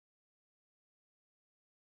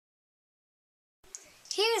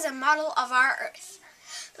Here is a model of our Earth.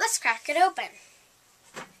 Let's crack it open.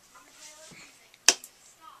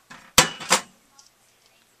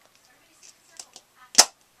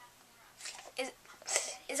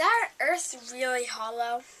 Is our Earth really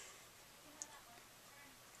hollow?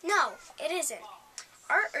 No, it isn't.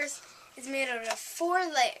 Our Earth is made out of 4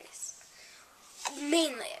 layers.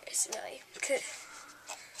 Main layers, really.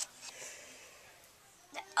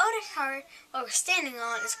 The outer part, what we're standing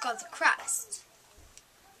on, is called the crust.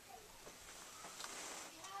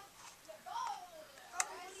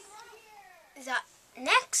 The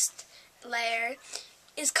next layer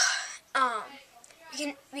is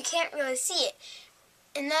we can't really see it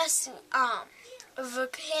unless a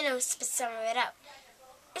volcano spits some of it out.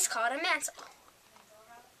 It's called a mantle.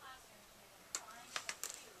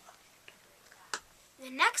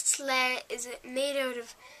 The next layer is made out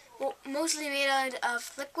of, mostly made out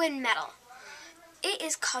of liquid metal. It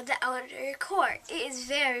is called the outer core. It is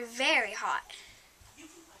very, very hot.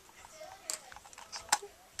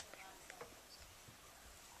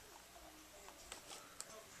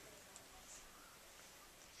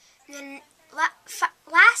 The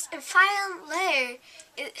last and final layer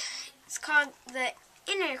is called the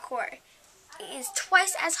inner core. It is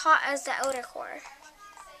twice as hot as the outer core.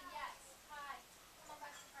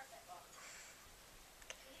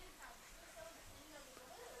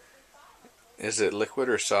 Is it liquid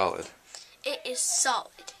or solid? It is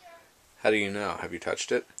solid. How do you know? Have you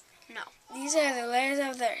touched it? No. These are the layers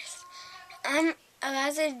of the Earth. I'm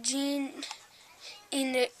Eliza Jean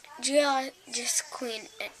in the Geologist Queen,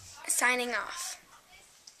 signing off.